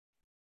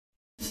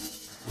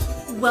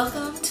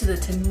Welcome to the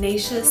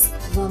Tenacious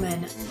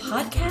Woman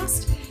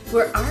podcast,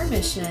 where our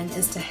mission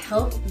is to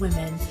help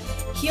women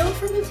heal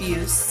from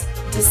abuse,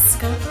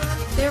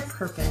 discover their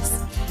purpose,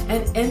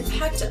 and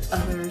impact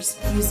others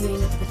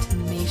using the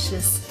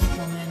Tenacious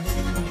Woman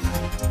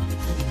blueprint.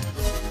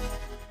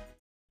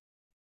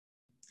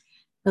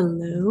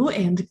 Hello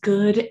and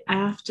good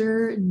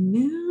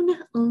afternoon,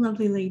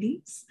 lovely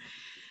ladies.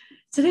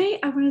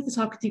 Today, I wanted to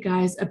talk with you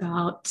guys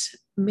about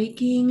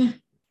making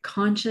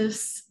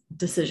conscious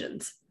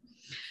decisions.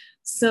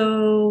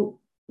 So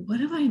what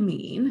do I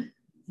mean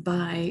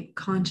by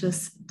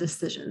conscious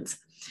decisions?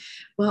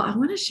 Well, I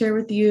want to share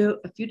with you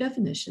a few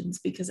definitions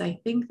because I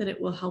think that it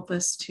will help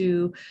us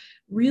to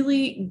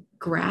really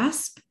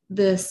grasp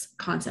this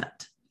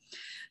concept.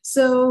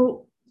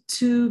 So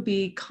to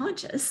be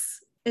conscious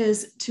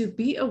is to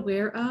be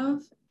aware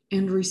of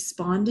and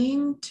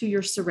responding to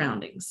your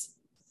surroundings,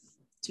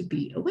 to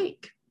be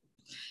awake.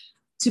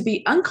 To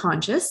be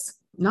unconscious,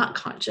 not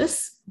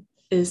conscious,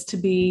 is to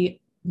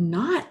be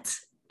not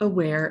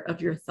aware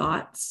of your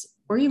thoughts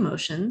or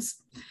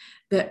emotions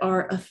that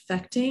are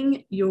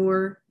affecting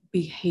your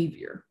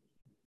behavior.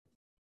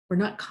 We're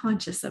not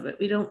conscious of it.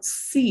 We don't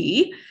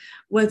see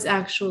what's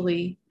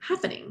actually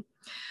happening.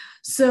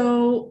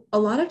 So a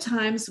lot of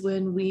times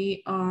when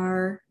we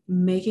are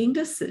making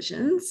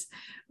decisions,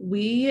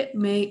 we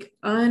make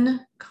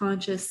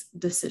unconscious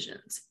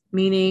decisions,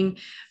 meaning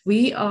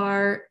we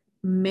are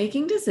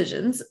making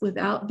decisions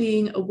without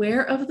being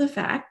aware of the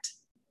fact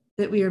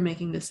that we are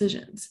making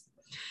decisions.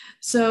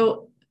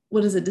 So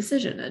what is a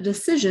decision? A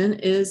decision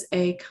is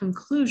a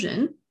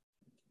conclusion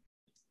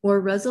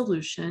or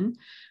resolution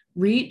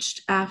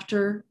reached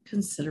after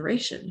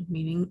consideration,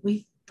 meaning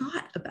we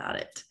thought about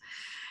it.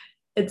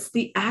 It's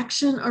the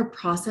action or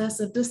process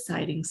of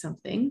deciding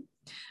something,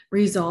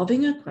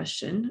 resolving a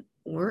question,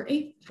 or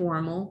a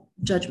formal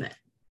judgment.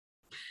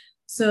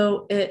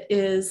 So it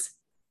is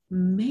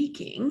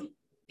making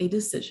a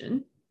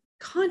decision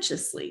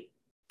consciously,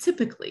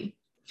 typically.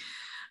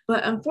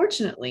 But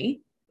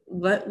unfortunately,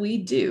 what we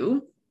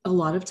do a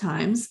lot of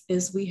times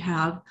is we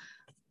have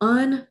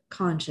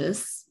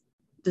unconscious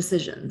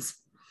decisions.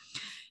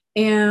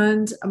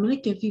 And I'm going to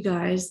give you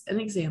guys an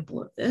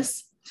example of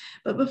this.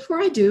 But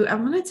before I do, I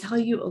want to tell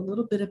you a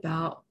little bit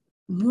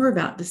more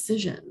about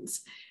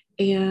decisions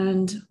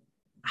and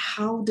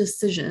how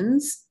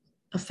decisions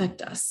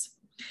affect us.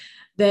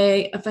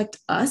 They affect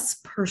us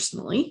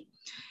personally.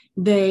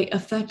 They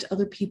affect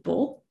other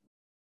people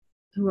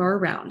who are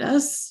around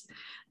us.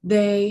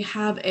 They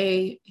have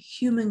a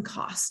human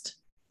cost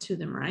to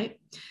them, right?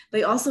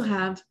 They also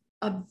have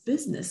a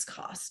business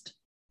cost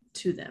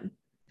to them.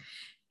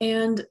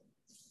 And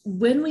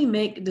when we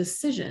make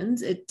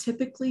decisions, it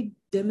typically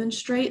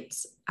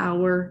demonstrates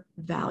our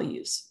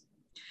values.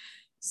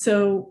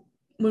 So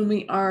when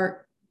we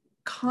are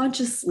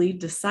consciously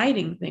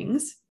deciding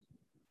things,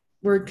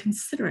 we're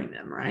considering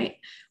them, right?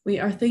 We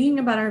are thinking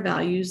about our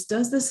values.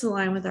 Does this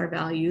align with our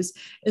values?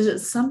 Is it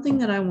something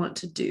that I want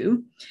to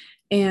do?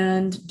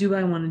 And do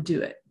I want to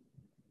do it?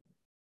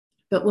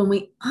 But when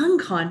we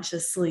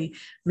unconsciously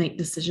make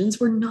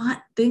decisions, we're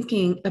not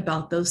thinking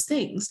about those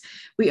things.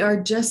 We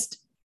are just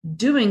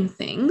doing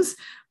things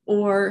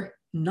or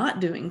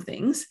not doing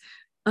things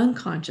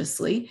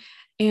unconsciously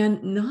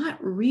and not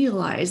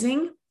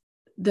realizing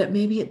that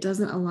maybe it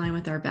doesn't align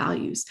with our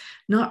values,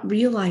 not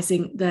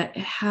realizing that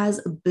it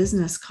has a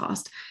business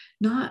cost,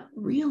 not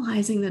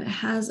realizing that it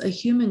has a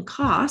human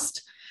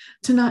cost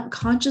to not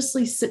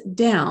consciously sit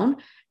down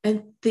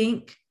and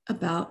think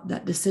about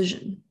that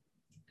decision.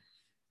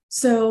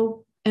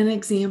 So an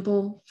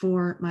example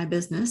for my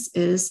business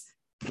is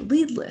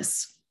lead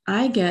lists.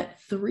 I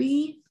get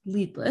 3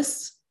 lead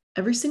lists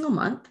every single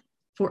month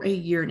for a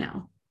year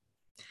now.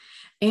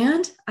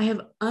 And I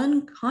have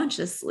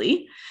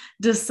unconsciously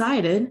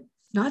decided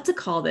not to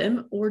call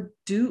them or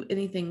do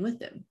anything with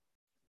them.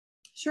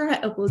 Sure,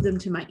 I upload them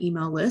to my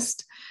email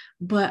list,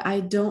 but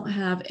I don't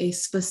have a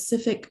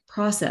specific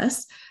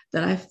process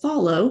that I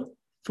follow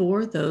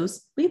for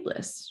those lead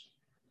lists.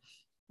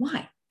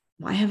 Why?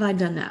 Why have I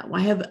done that?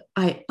 Why have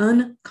I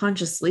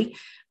unconsciously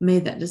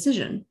made that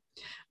decision?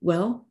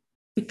 Well,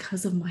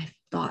 because of my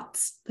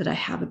thoughts that I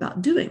have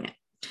about doing it.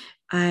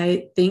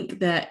 I think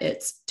that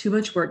it's too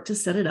much work to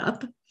set it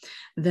up,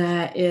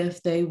 that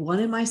if they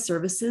wanted my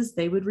services,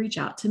 they would reach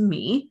out to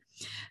me,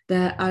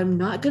 that I'm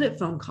not good at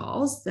phone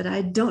calls, that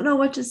I don't know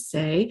what to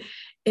say.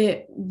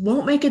 It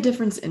won't make a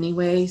difference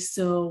anyway,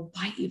 so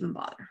why even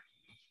bother?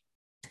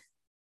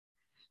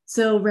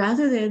 So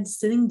rather than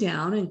sitting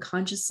down and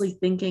consciously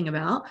thinking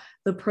about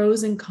the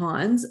pros and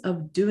cons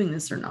of doing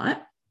this or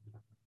not,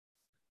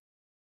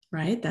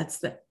 right? That's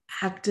the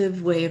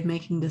active way of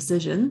making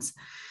decisions.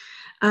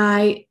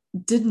 I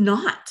did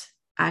not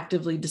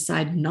actively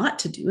decide not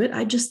to do it.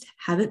 I just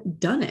haven't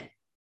done it.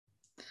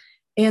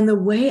 And the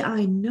way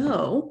I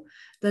know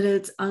that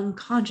it's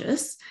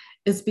unconscious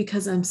is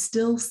because I'm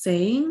still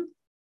saying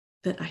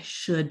that I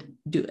should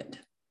do it.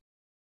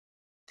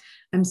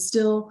 I'm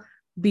still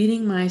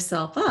beating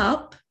myself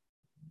up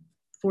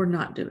for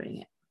not doing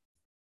it.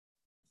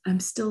 I'm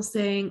still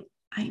saying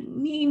I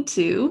need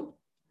to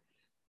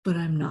but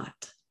I'm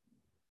not.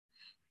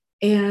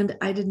 And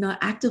I did not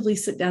actively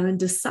sit down and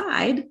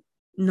decide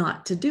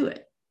not to do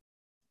it.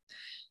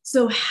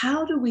 So,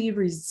 how do we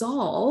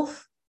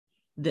resolve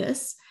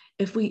this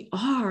if we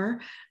are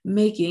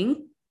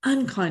making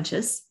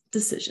unconscious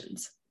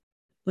decisions?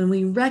 When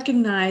we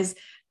recognize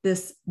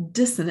this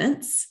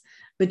dissonance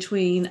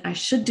between I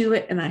should do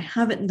it and I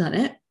haven't done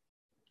it,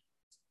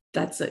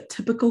 that's a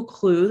typical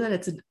clue that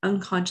it's an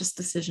unconscious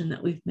decision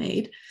that we've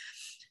made.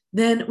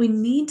 Then we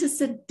need to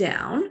sit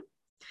down,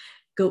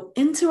 go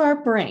into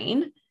our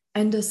brain,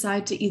 and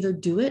decide to either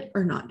do it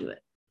or not do it.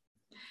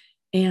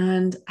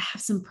 And I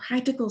have some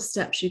practical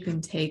steps you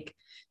can take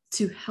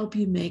to help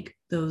you make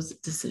those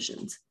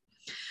decisions.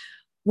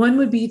 One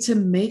would be to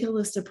make a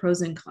list of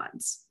pros and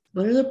cons.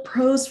 What are the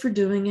pros for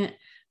doing it?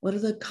 What are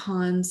the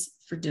cons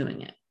for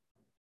doing it?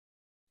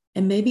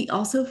 And maybe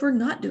also for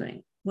not doing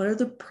it. What are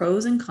the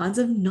pros and cons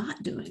of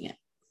not doing it?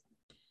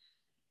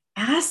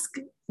 Ask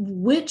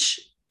which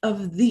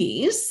of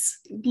these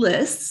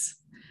lists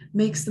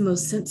makes the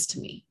most sense to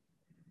me.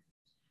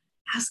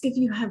 Ask if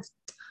you have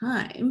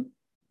time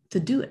to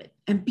do it,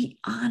 and be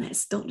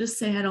honest. Don't just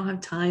say, I don't have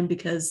time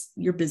because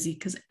you're busy,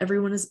 because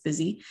everyone is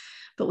busy,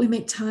 but we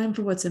make time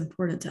for what's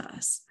important to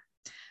us.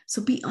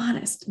 So be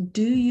honest.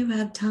 Do you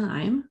have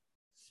time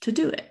to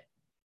do it?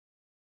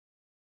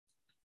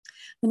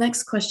 The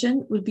next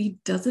question would be,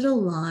 does it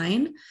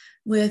align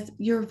with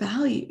your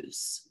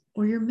values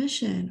or your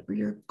mission or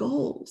your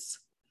goals?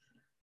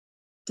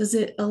 Does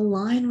it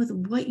align with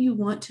what you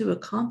want to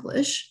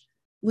accomplish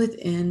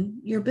within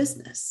your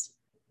business?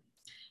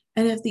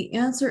 And if the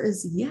answer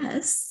is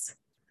yes,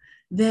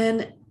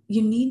 then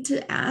you need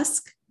to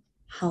ask,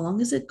 how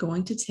long is it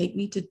going to take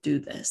me to do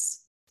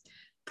this?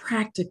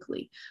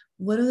 Practically,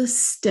 what are the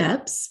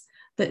steps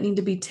that need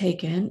to be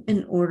taken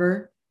in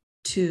order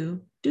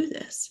to do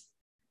this?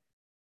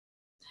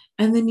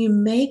 And then you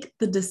make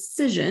the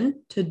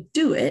decision to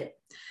do it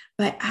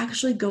by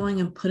actually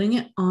going and putting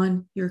it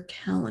on your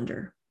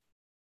calendar.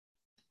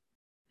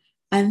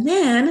 And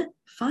then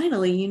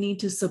finally, you need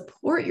to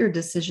support your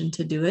decision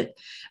to do it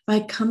by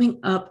coming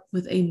up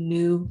with a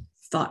new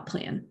thought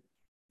plan.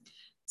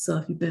 So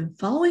if you've been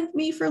following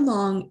me for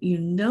long, you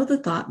know the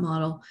thought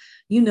model.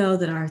 You know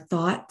that our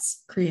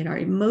thoughts create our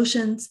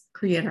emotions,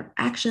 create our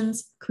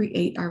actions,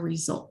 create our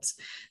results.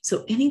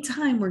 So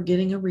anytime we're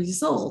getting a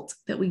result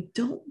that we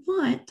don't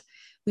want,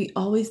 we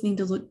always need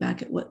to look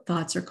back at what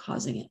thoughts are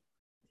causing it.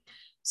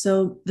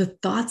 So the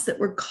thoughts that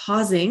were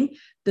causing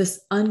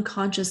this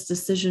unconscious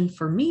decision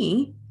for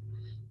me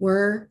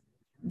were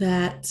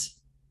that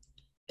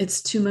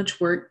it's too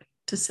much work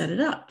to set it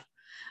up.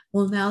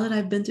 Well, now that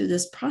I've been through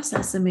this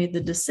process and made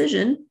the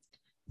decision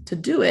to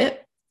do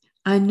it,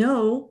 I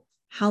know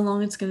how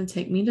long it's going to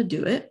take me to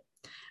do it.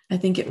 I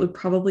think it would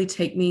probably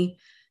take me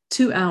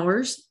 2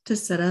 hours to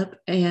set up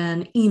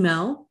an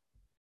email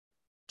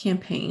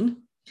campaign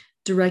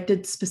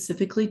directed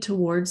specifically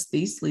towards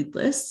these lead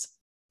lists.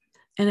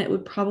 And it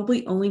would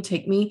probably only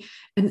take me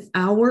an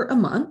hour a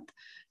month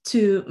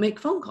to make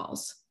phone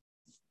calls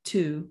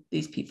to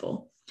these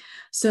people.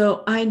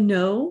 So I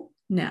know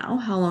now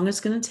how long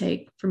it's going to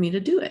take for me to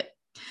do it.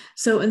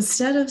 So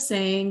instead of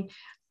saying,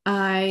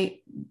 I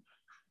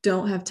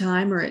don't have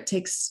time or it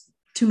takes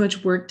too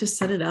much work to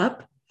set it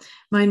up,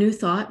 my new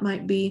thought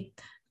might be,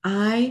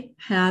 I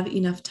have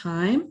enough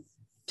time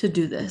to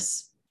do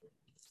this.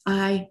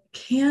 I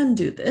can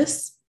do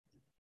this.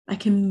 I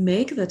can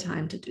make the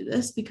time to do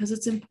this because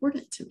it's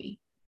important to me.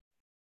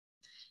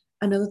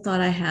 Another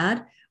thought I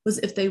had was,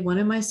 if they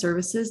wanted my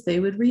services, they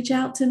would reach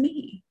out to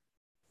me.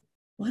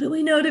 What do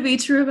we know to be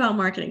true about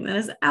marketing? That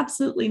is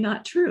absolutely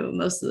not true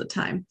most of the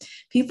time.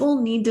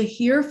 People need to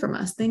hear from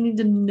us. They need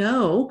to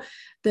know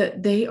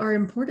that they are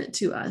important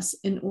to us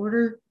in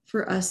order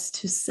for us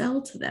to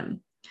sell to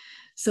them.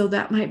 So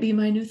that might be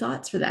my new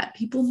thoughts for that.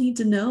 People need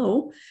to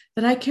know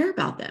that I care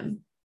about them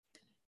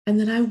and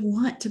that I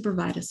want to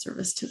provide a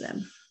service to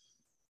them.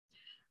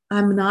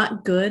 I'm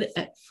not good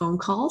at phone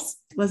calls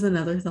was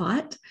another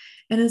thought.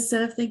 And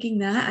instead of thinking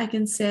that, I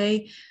can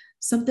say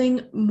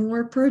something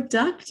more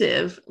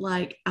productive,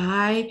 like,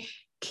 I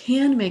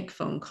can make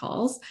phone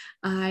calls.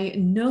 I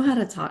know how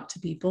to talk to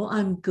people.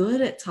 I'm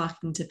good at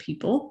talking to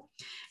people,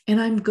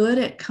 and I'm good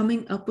at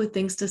coming up with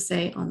things to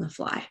say on the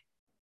fly,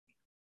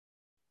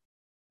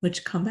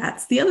 which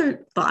combats the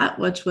other thought,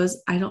 which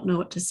was, I don't know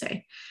what to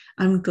say.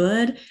 I'm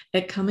good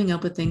at coming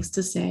up with things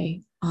to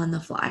say on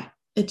the fly.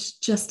 It's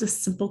just a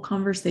simple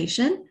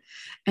conversation,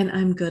 and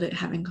I'm good at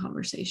having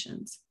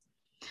conversations.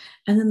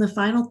 And then the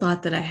final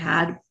thought that I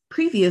had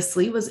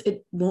previously was,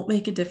 it won't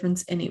make a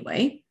difference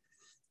anyway.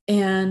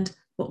 And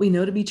what we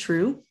know to be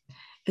true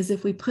is,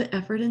 if we put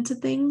effort into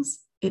things,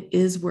 it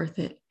is worth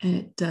it, and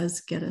it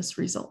does get us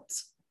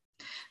results.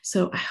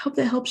 So I hope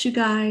that helps you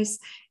guys,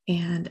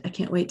 and I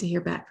can't wait to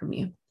hear back from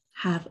you.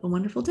 Have a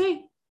wonderful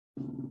day.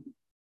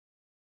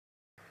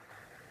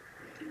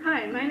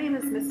 Hi, my name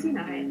is Misty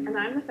Knight, and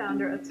I'm the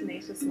founder of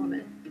Tenacious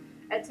Woman.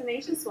 At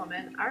Tenacious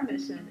Woman, our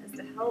mission is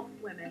to help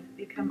women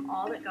become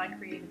all that God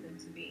created them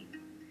to be.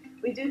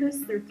 We do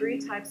this through 3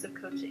 types of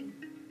coaching.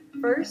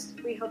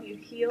 First, we help you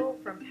heal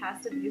from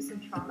past abuse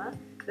and trauma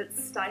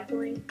that's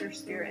stifling your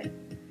spirit.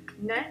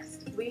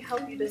 Next, we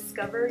help you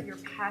discover your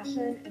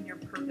passion and your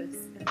purpose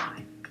in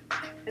life.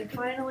 And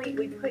finally,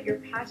 we put your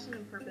passion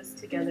and purpose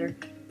together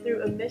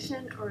through a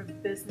mission or a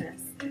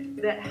business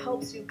that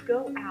helps you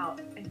go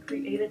out and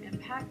create an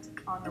impact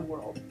on the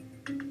world.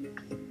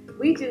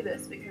 We do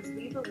this because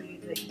we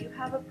believe that you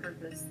have a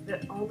purpose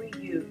that only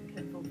you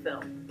can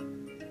fulfill.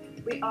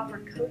 We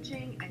offer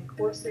coaching and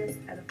courses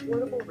at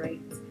affordable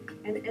rates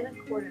and in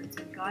accordance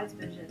with God's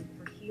vision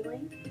for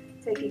healing,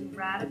 taking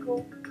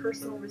radical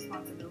personal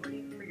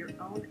responsibility for your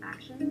own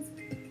actions,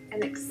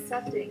 and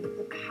accepting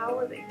the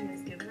power that He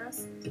has given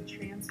us to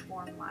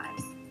transform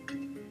lives.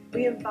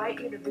 We invite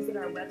you to visit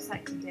our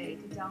website today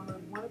to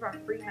download one of our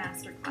free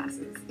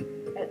masterclasses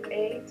at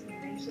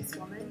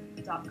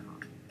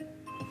atenaciouswoman.com.